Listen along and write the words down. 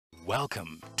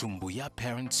Welcome to Mbuya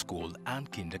Parent School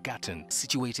and Kindergarten,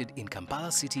 situated in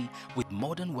Kampala City with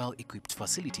modern, well-equipped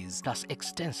facilities, plus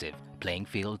extensive playing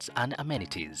fields and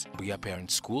amenities. Mbuya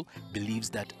Parent School believes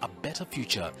that a better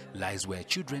future lies where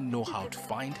children know how to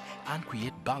find and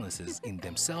create balances in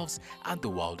themselves and the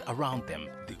world around them.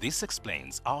 This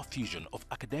explains our fusion of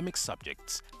academic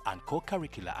subjects and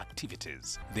co-curricular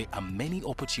activities. There are many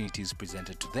opportunities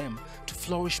presented to them to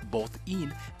flourish both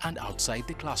in and outside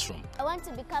the classroom. I want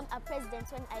to become a president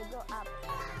when I grow up.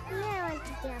 I want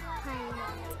to be a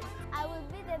pilot. I will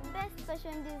be the best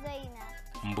fashion designer.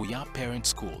 Mbuya Parent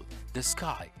School, the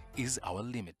sky is our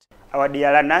limit. Our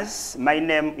dear learners, my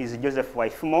name is Joseph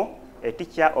Waifumo, a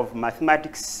teacher of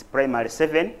Mathematics Primary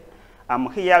 7.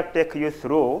 I'm here to take you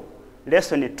through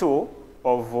Lesson 2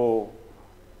 of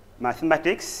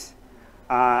Mathematics.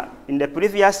 In the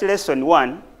previous Lesson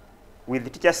 1,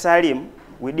 with Teacher Salim,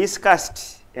 we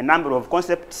discussed a number of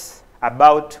concepts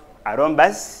about a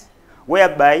rhombus,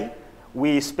 whereby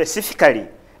we specifically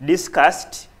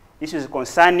discussed issues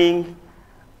concerning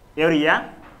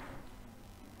area,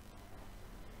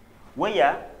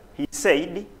 where he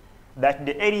said that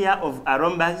the area of a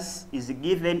rhombus is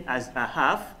given as a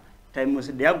half times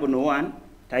diagonal 1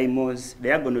 times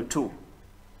diagonal 2.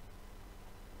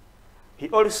 He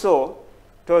also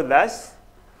told us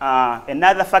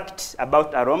another fact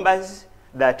about a rhombus,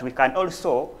 that we can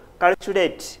also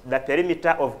calculate the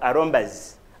perimeter of a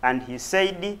rhombus. And he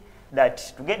said that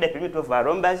to get the perimeter of a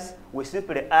rhombus, we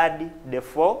simply add the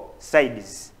 4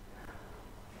 sides.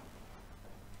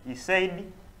 He said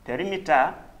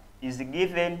perimeter is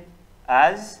given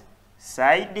as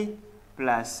side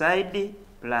plus side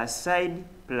plus side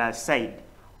plus side,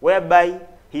 whereby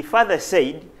he further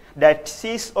said that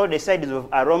since all the sides of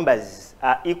a rhombus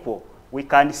are equal, we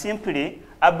can simply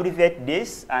abbreviate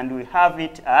this and we have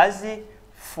it as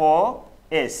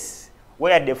 4S,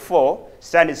 where the 4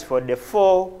 stands for the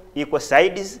 4 equal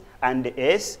sides and the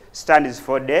S stands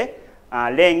for the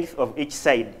length of each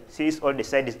side, since all the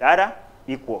sides are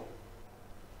equal.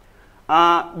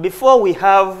 Before we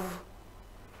have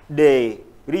the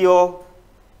real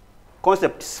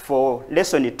concepts for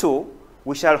Lesson 2,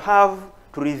 we shall have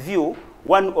to review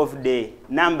one of the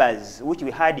numbers which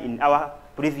we had in our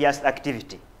previous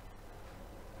activity.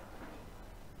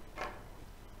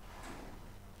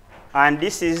 And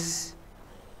this is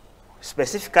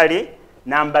specifically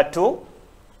number 2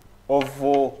 of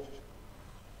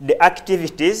the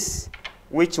activities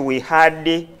which we had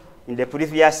in the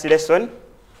previous lesson.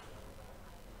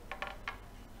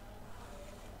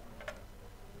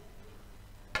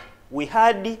 We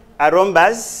had a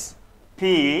rhombus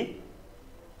P,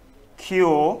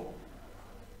 Q,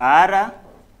 R,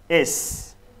 S.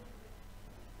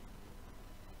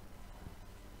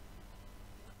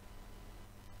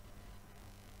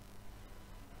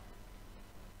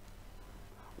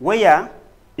 Where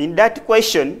in that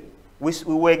question we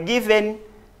were given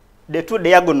the 2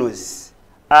 diagonals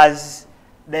as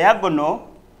diagonal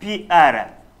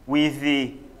PR with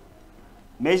the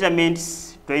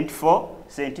measurements 24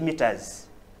 centimeters,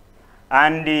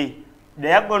 and the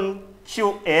diagonal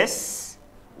QS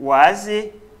was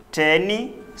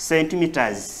 10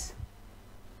 centimeters.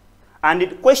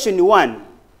 And question 1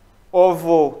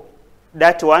 of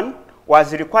that one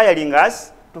was requiring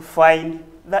us to find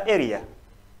the area.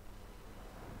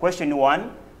 Question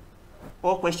 1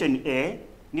 or question A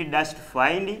need us to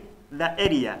find the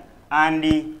area, and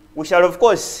we shall of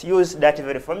course use that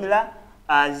very formula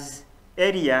as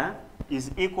area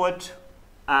is equal to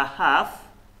a half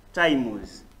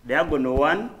times diagonal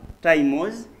 1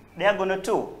 times diagonal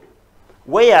 2,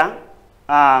 where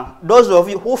those of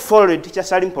you who followed Teacher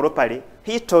Salim properly,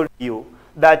 he told you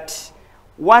that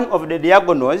one of the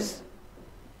diagonals,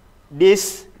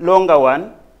 this longer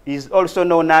one, is also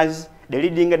known as the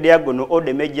leading diagonal or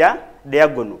the major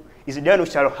diagonal, is the one we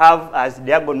shall have as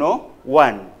diagonal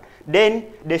 1. Then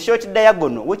the short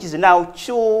diagonal, which is now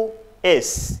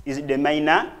 2S, is the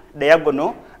minor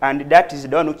diagonal, and that is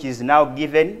the one which is now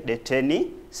given the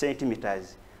 10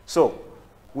 centimeters. So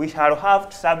we shall have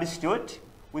to substitute.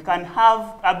 We can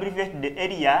have abbreviate the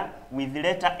area with the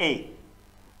letter A,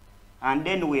 and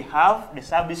then we have the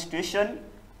substitution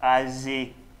as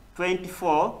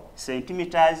 24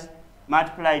 centimeters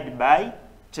multiplied by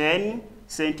 10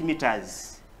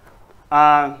 centimeters. We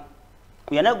are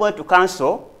not going to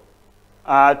cancel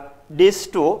these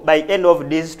 2 by any of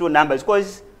these 2 numbers,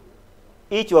 because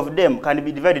each of them can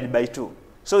be divided by 2.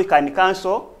 So we can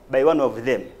cancel by one of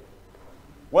them.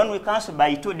 When we cancel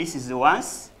by 2, this is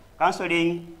once.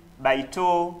 Cancelling by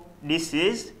 2, this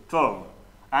is 12.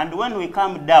 And when we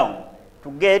come down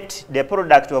to get the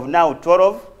product of now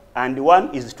 12 and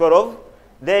 1 is 12,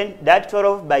 then that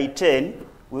 12 by 10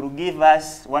 will give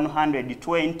us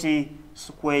 120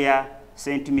 square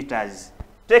centimeters.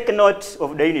 Take note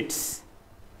of the units.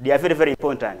 They are very, very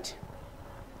important.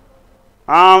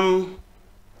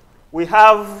 We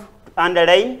have to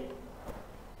underline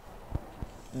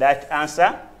that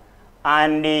answer,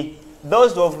 and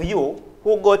those of you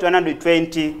who got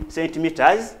 120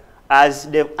 centimeters as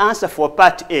the answer for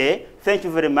part A, thank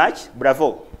you very much,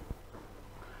 bravo.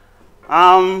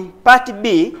 Part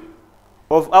B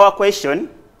of our question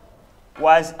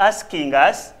was asking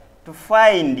us to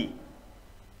find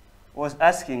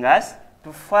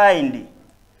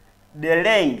the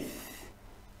length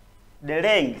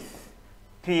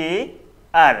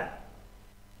PR.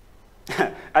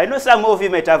 I know some of you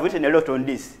might have written a lot on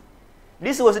this.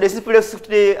 This was the simplest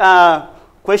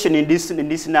question in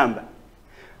this number.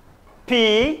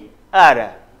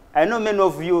 PR. I know many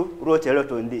of you wrote a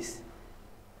lot on this.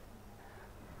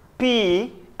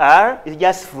 PR is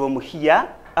just from here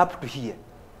up to here.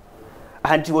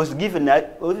 And it was given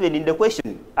even in the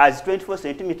question as 24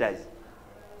 centimeters.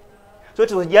 So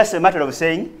it was just a matter of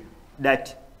saying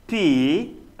that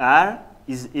PR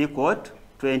is equal to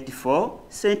 24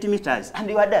 centimeters. And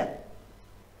you are done.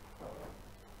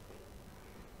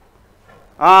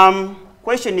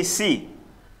 Question C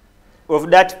of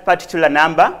that particular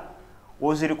number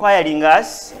was requiring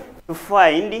us to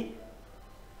find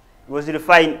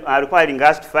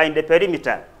the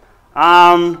perimeter.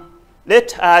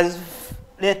 Let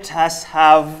us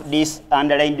have this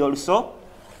underlined also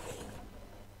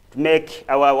to make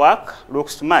our work look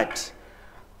smart.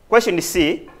 Question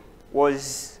C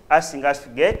was asking us to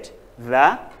get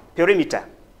the perimeter.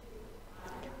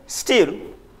 Still,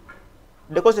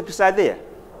 the concepts are there.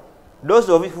 Those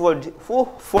of you who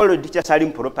followed teacher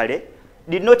Salim properly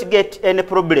did not get any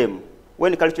problem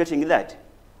when calculating that.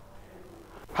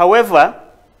 However,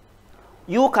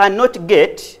 you cannot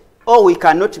get, or we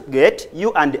cannot get,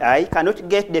 you and I cannot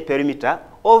get the perimeter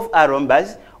of a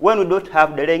rhombus when we don't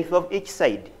have the length of each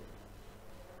side.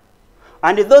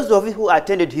 And those of you who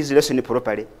attended his lesson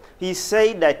properly, he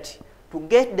said that to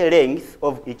get the length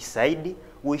of each side,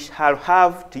 we shall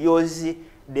have to use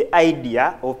the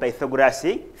idea of Pythagoras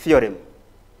theorem.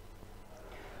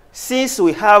 Since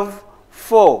we have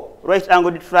 4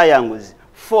 right-angled triangles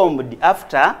formed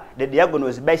after the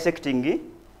diagonals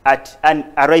bisecting at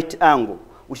a right angle,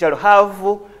 we shall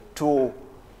have to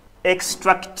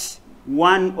extract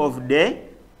one of the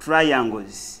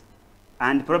triangles,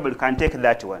 and probably can take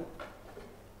that one.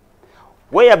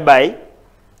 Whereby,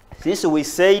 since we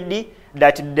said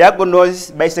that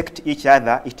diagonals bisect each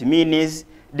other, it means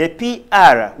the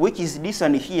PR, which is this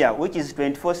one here, which is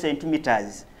 24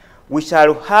 centimeters, we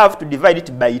shall have to divide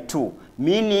it by 2,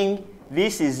 meaning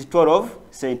this is 12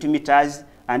 centimeters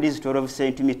and this is 12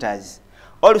 centimeters.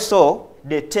 Also,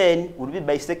 the 10 will be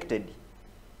bisected,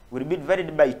 will be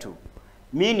divided by 2,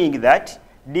 meaning that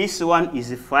this one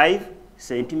is 5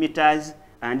 centimeters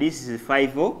and this is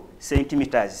 5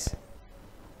 centimeters.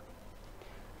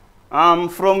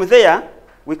 From there,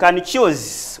 we can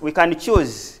choose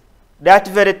that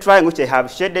very triangle which I have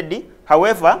shaded.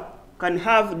 However, can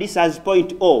have this as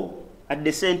point O at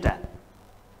the center.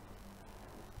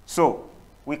 So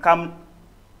we come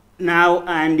now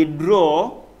and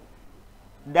draw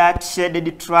that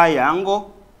shaded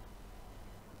triangle,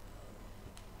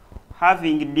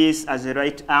 having this as a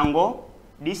right angle.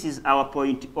 This is our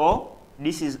point O,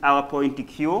 this is our point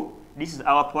Q, this is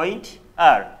our point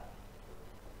R.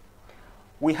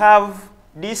 We have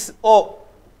this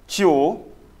OQ,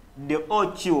 the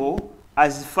OQ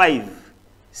as 5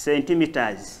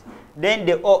 centimeters, then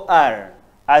the OR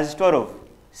as 12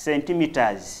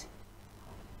 centimeters.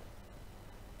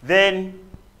 Then,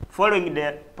 following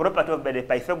the property of the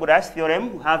Pythagoras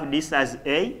theorem, we have this as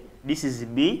A, this is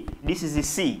B, this is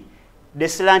C. The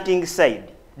slanting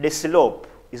side, the slope,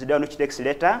 is the one which takes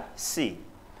letter C.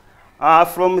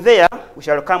 From there, we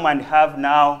shall come and have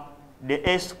now the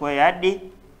A squared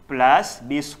plus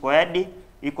B squared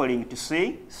equaling to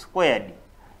C squared.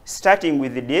 Starting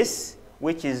with this,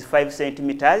 which is 5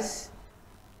 centimeters,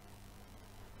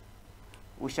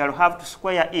 we shall have to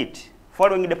square it,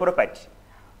 following the property,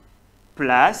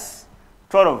 plus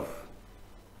 12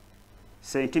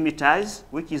 centimeters,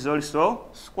 which is also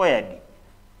squared,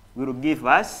 will give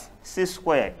us C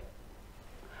squared.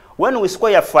 When we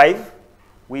square 5,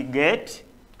 we get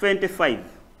 25.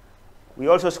 We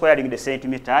also squaring the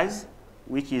centimeters,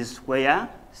 which is square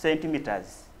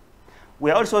centimeters.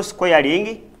 We are also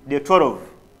squaring the 12,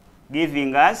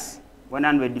 giving us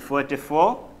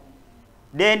 144.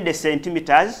 Then the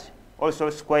centimeters also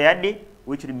squared,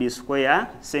 which will be square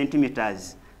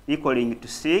centimeters, equaling to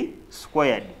C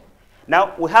squared.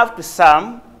 Now we have to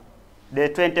sum the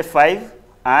 25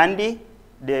 and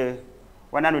the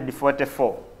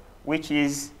 144, which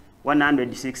is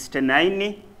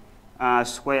 169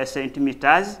 square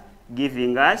centimeters,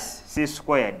 giving us c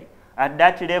squared. At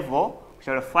that level, we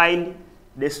shall find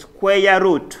the square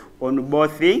root on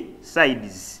both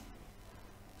sides.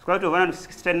 Square root of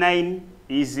 169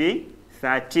 is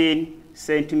 13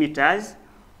 centimeters.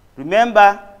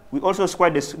 Remember, we also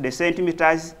squared the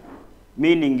centimeters,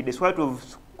 meaning the square root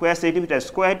of square centimeters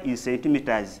squared is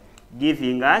centimeters,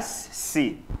 giving us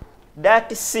c.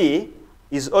 That c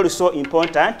is also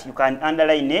important. You can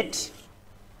underline it.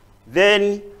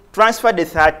 Then transfer the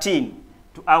 13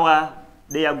 to our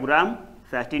diagram.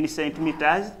 13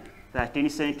 centimeters, 13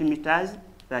 centimeters,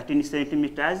 13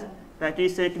 centimeters, 13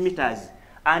 centimeters.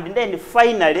 And then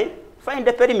finally, find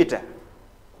the perimeter,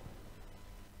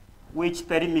 which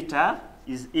perimeter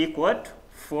is equal to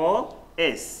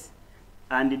 4s.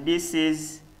 And this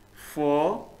is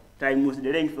 4 times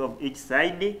the length of each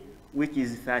side, which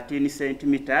is 13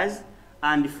 centimeters.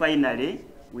 And finally,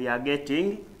 we are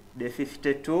getting the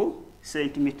 52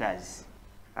 centimeters.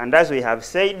 And as we have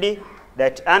said,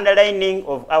 that underlining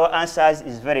of our answers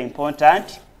is very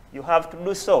important. You have to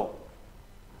do so.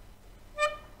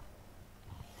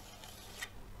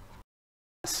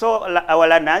 So our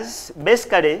learners,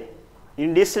 basically,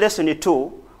 in this lesson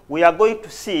 2, we are going to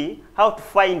see how to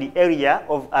find the area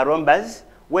of a rhombus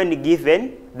when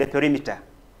given the perimeter.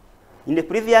 In the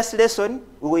previous lesson,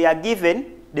 we are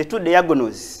given the two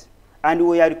diagonals, and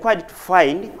we are required to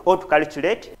find or to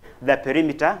calculate the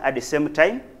perimeter at the same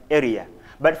time area.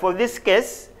 But for this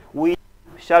case, we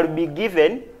shall be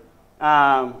given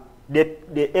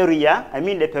the area, I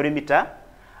mean the perimeter,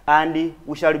 and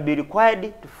we shall be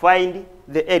required to find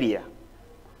the area.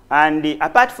 And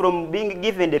apart from being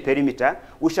given the perimeter,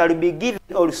 we shall be given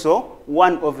also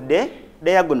one of the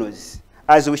diagonals,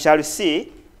 as we shall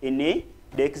see in the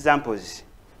examples.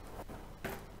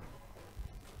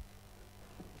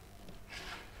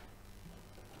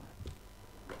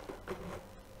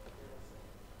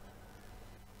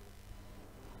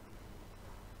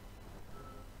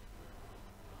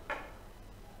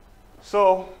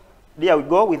 So there we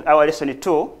go with our lesson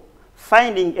 2,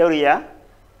 finding area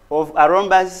of a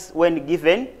rhombus when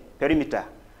given perimeter.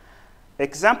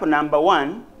 Example number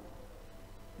 1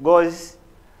 goes,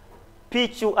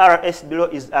 PQRS below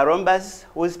is a rhombus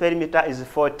whose perimeter is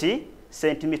 40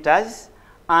 centimeters,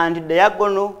 and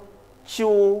diagonal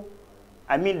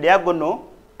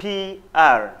diagonal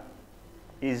PR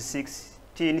is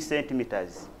 16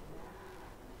 centimeters.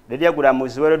 The diagram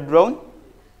is well drawn.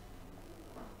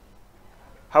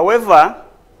 However,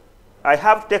 I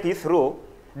have to take you through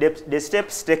the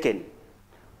steps taken.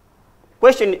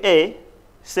 Question A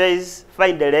says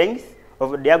find the length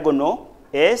of diagonal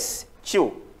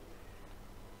SQ.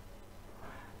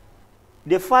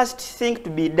 The first thing to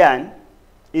be done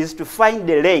is to find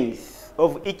the length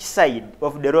of each side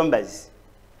of the rhombus.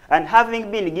 And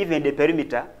having been given the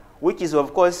perimeter, which is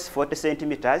of course 40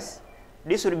 centimeters,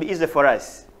 this will be easy for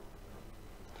us.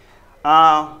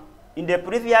 In the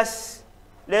previous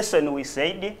lesson, we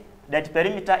said that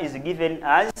perimeter is given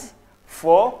as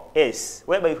 4s,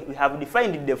 whereby we have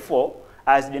defined the 4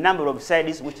 as the number of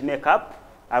sides which make up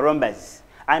a rhombus,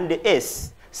 and the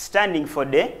s standing for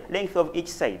the length of each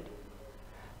side.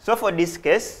 So for this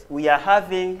case, we are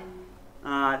having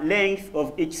length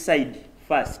of each side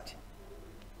first.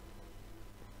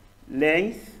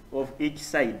 Length of each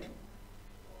side.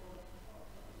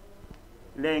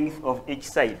 Length of each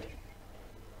side.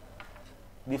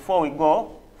 Before we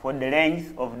go for the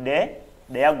length of the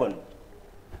diagonal,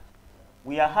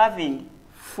 we are having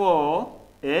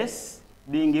 4s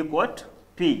being equal to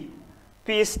p.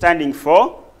 P standing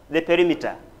for the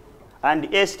perimeter,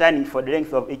 and s standing for the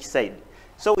length of each side.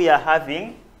 So we are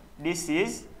having, this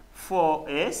is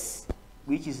 4s,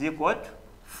 which is equal to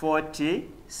 40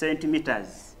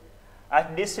 centimeters.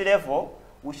 At this level,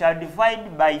 we shall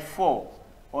divide by 4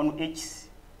 on each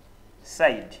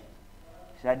side.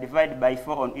 Shall divide by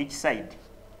 4 on each side.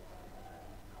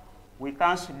 We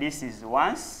cancel this is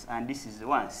once, and this is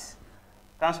once.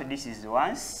 Cancel this is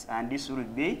once, and this will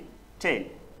be 10.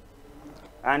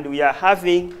 And we are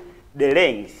having the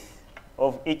length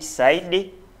of each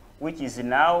side, which is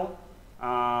now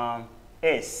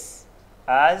s,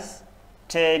 as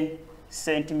 10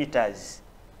 centimeters.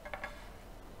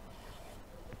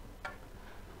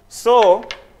 So,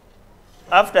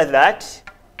 after that,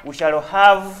 we shall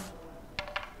have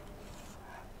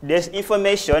this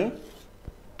information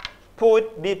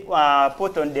put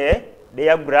on the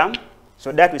diagram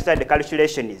so that we start the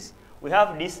calculation is. We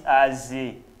have this as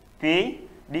P,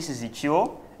 this is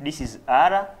Q, this is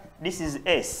R, this is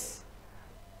S.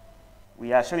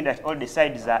 We are showing that all the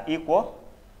sides are equal.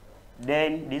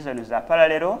 Then this one is a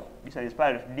parallel. This one is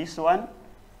parallel to this one.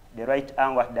 The right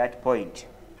angle at that point.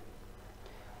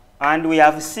 And we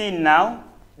have seen now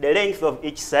the length of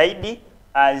each side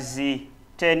as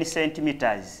 10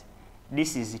 centimeters.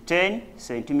 This is 10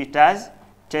 centimeters,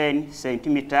 10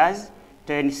 centimeters,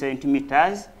 10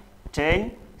 centimeters,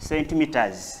 10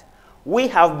 centimeters. We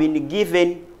have been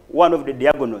given one of the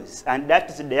diagonals, and that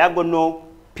is the diagonal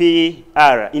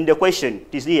PR. In the question,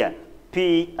 it is here,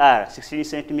 PR, 16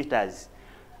 centimeters.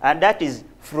 And that is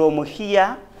from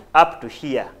here up to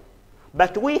here.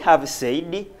 But we have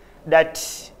said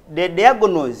that the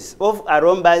diagonals of a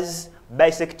rhombus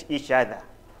bisect each other,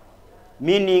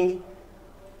 meaning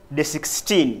the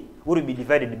 16 will be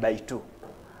divided by 2.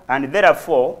 And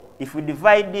therefore, if we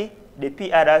divide the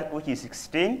PR, which is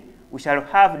 16, we shall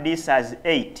have this as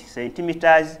 8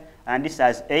 centimeters and this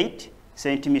as 8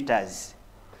 centimeters.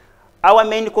 Our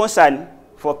main concern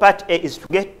for part A is to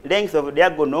get length of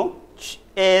diagonal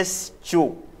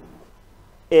S2,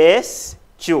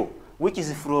 which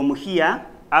is from here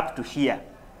up to here.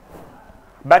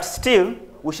 But still,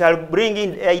 we shall bring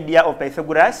in the idea of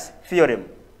Pythagoras theorem.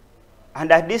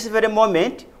 And at this very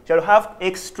moment, we shall have to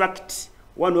extract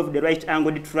one of the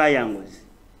right-angled triangles.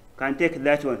 Can take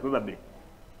that one probably.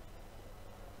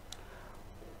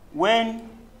 When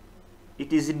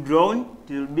it is drawn,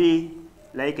 it will be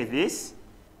like this.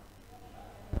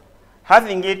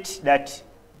 Having it that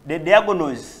the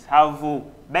diagonals have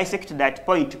bisected that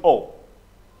point O,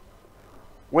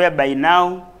 whereby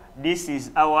now this is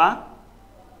our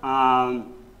our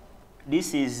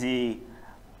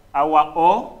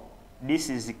O, this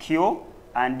is Q,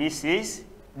 and this is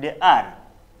the R.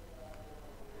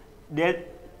 The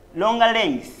longer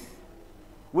length,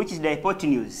 which is the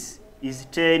hypotenuse, is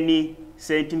 10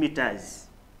 centimeters.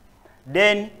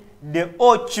 Then the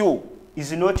OQ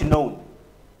is not known.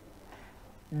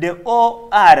 The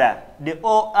OR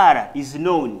is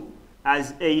known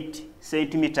as 8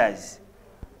 centimeters.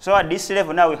 So at this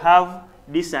level now we have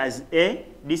this as A,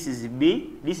 this is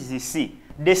B, this is C.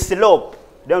 The slope,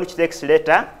 down which takes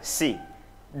letter C,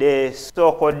 the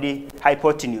so-called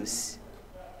hypotenuse.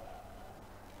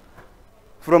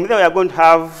 From there we are going to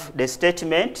have the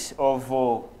statement of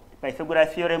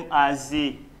Pythagoras theorem as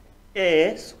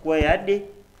A squared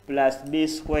plus B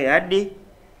squared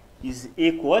is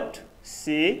equal to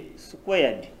C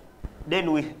squared.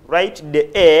 Then we write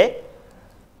the A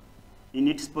in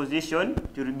its position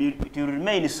to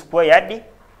remain squared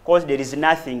because there is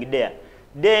nothing there.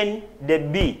 Then the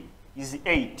B is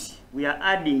 8. We are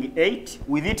adding 8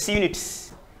 with its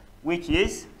units, which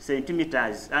is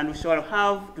centimeters. And we shall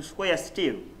have to square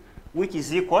still, which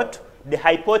is equal to the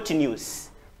hypotenuse,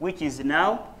 which is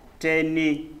now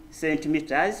 10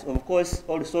 centimeters, of course,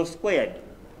 also squared.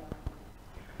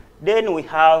 Then we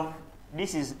have,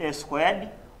 this is A squared.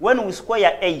 When we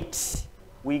square 8,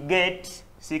 we get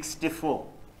 64.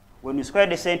 When we square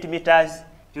the centimeters,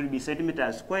 it will be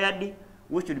centimeters squared,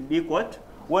 which will be equal to,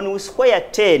 when we square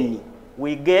 10,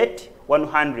 we get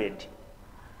 100.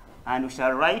 And we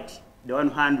shall write the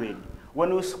 100.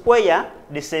 When we square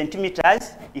the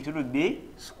centimeters, it will be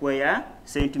square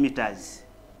centimeters.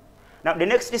 Now the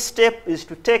next step is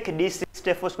to take these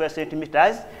 64 square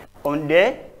centimeters on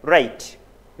the right,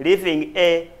 leaving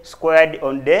A squared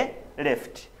on the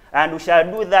left. And we shall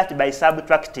do that by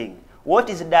subtracting. What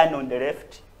is done on the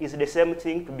left is the same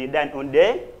thing to be done on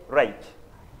the right.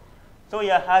 So we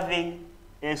are having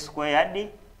A squared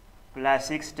plus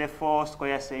 64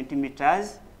 square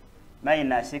centimeters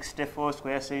minus 64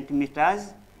 square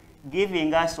centimeters,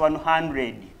 giving us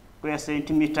 100 square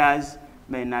centimeters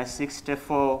minus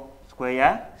 64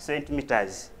 square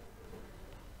centimeters.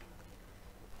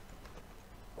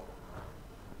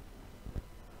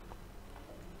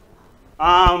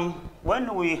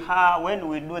 When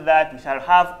we do that, we shall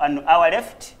have on our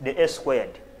left the A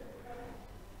squared,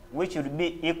 which would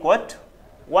be equal to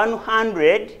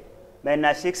 100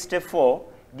 minus 64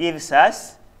 gives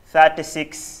us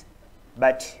 36,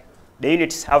 but the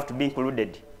units have to be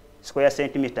included, square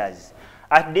centimeters.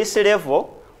 At this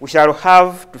level, we shall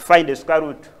have to find the square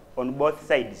root on both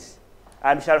sides,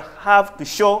 and we shall have to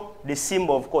show the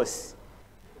symbol, of course.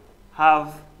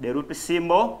 Have the root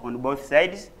symbol on both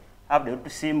sides, have the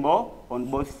root symbol on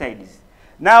both sides.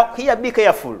 Now here, be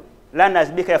careful.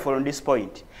 Learners, be careful on this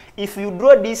point. If you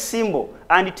draw this symbol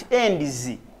and it ends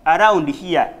around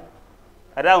here,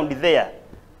 around there,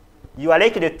 you are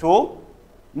likely to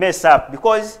mess up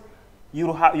because you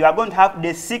are going to have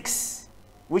the 6,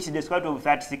 which is the square root of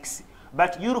 36.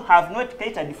 But you have not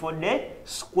catered for the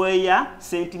square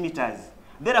centimeters.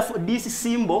 Therefore, this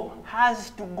symbol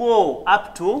has to go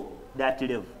up to that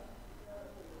level.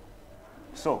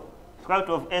 So, square root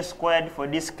of a squared for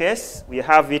this case, we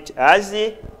have it as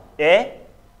a.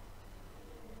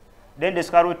 Then the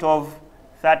square root of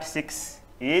 36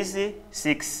 is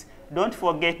 6. Don't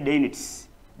forget the units.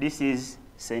 This is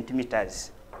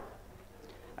centimeters.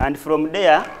 And from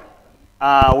there,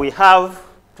 we have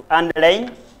to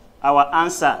underline our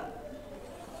answer.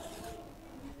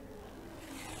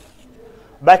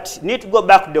 But need to go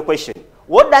back to the question.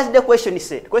 What does the question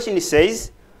say? The question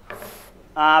says,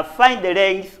 find the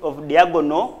length of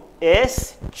diagonal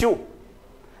S2.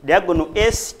 Diagonal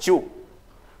S2.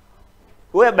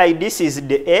 Whereby this is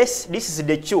the S, this is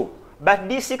the 2. But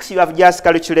this 6 you have just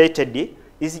calculated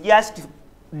is just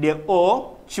the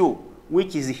O2,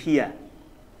 which is here.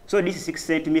 So this is 6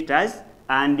 centimeters,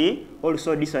 and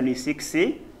also this one is 6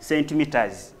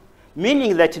 centimeters.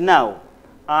 Meaning that now,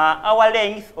 our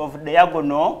length of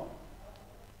diagonal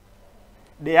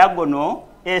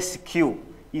SQ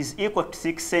is equal to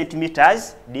 6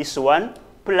 centimeters, this one,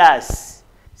 plus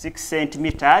 6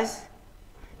 centimeters,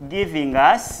 giving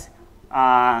us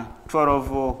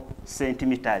 12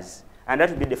 centimeters. And that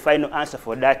will be the final answer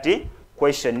for that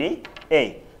question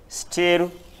A.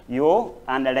 Still, you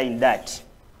underline that.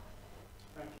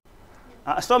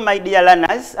 So, my dear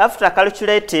learners, after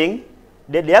calculating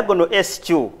the diagonal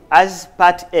S2 as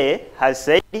part A has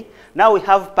said, now we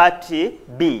have part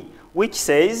B, which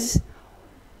says,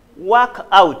 work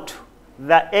out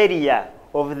the area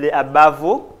of the above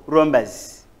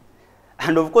rhombus.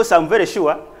 And of course, I'm very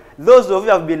sure those of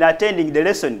you who have been attending the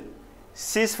lesson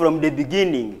since from the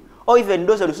beginning, or even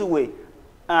those who were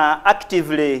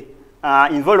actively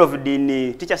involved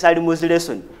in Teacher Salimu's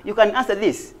lesson, you can answer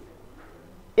this.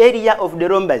 Area of the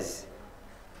rhombus.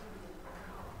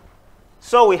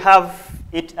 So we have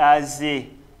it as, this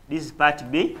is part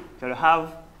B, so we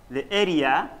have the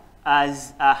area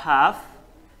as a half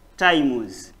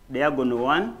times diagonal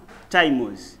 1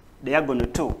 times diagonal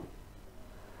 2.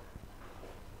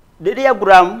 The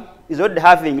diagram is already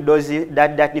having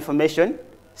that information.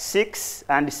 6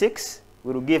 and 6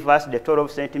 will give us the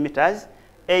 12 centimeters.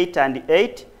 8 and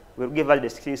 8 will give us the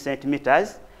 16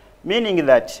 centimeters, meaning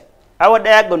that our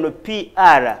diagonal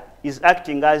PR is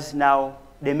acting as now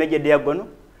the major diagonal.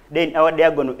 Then our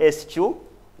diagonal S2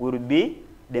 will be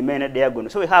the main diagonal.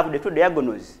 So we have the two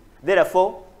diagonals.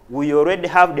 Therefore, we already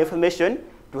have the information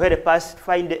to help us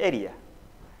find the area.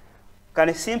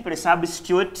 Can simply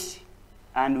substitute,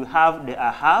 and we have the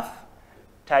a half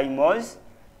times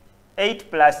 8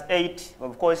 plus 8,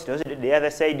 of course, the other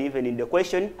side, even in the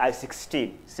question, are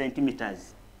 16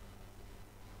 centimeters.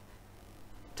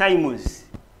 Times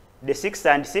the 6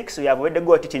 and 6, we have already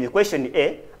got it in the question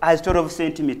A as 12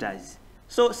 centimeters.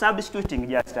 So substituting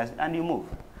just as, and you move.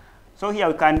 So here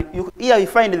we can, here you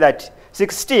find that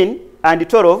 16 and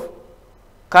 12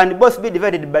 can both be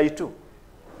divided by 2.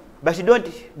 But you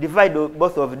don't divide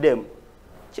both of them.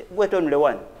 Wait only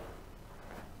one.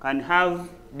 Can have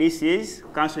this is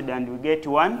cancelled and we get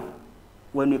 1.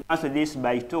 When we cancel this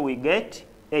by 2, we get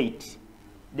 8.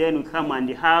 Then we come and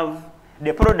have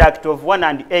the product of 1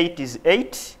 and 8 is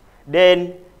 8.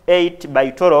 Then 8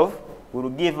 by 12 will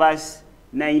give us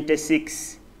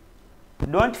 96.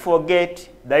 Don't forget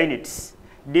the units.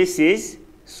 This is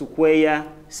square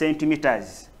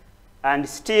centimeters. And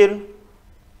still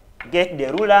get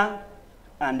the ruler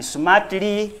and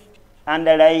smartly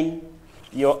underline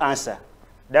your answer.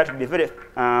 That will be very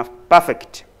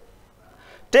perfect.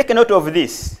 Take note of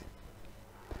this.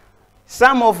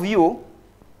 Some of you,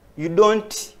 you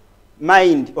don't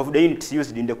mind of the units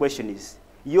used in the question is.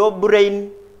 Your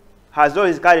brain has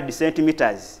always carried the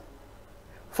centimeters.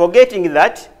 Forgetting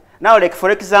that, now like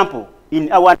for example, in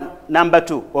our number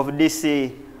 2 of this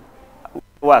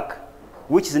work,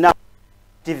 which is now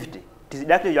activity, it is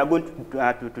that you are going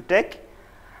to take,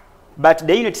 but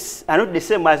the units are not the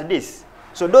same as this.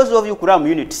 So those of you who cram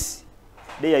units,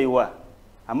 there you are.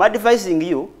 I'm advising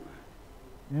you,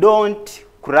 don't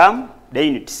cram the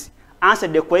units. Answer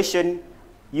the question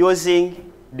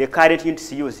using the current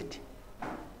units used.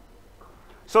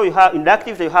 So you have, in the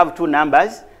activity, you have 2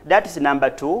 numbers. That is number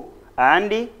 2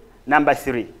 and number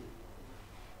 3.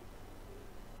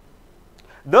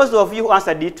 Those of you who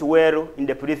answered it well in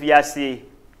the previous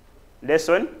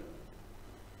lesson,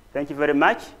 thank you very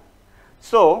much.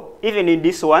 So even in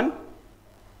this one,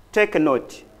 take a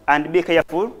note and be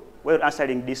careful while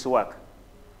answering this work.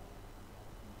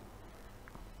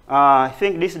 I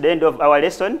think this is the end of our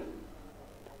lesson.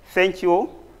 Thank you.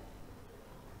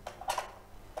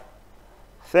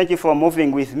 Thank you for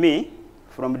moving with me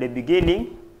from the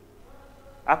beginning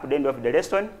up to the end of the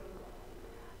lesson.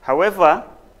 However,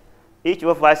 Each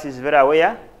of us is very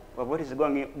aware of what is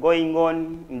going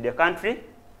on in the country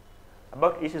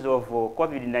about issues of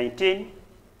COVID-19,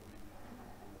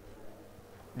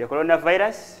 the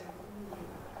coronavirus.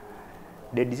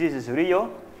 The disease is real.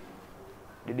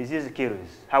 The disease kills.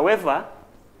 However,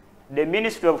 the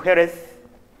Ministry of Health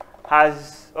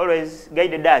has always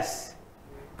guided us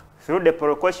through the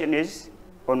precautions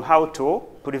on how to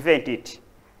prevent it.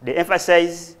 They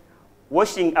emphasize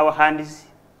washing our hands,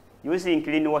 using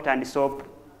clean water and soap.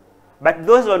 But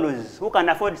those ones who can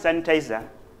afford sanitizer,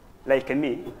 like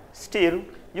me, still,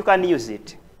 you can use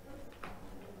it.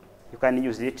 You can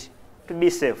use it to be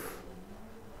safe.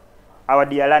 Our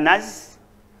dear learners,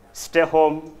 stay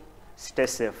home, stay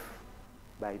safe.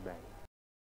 Bye-bye.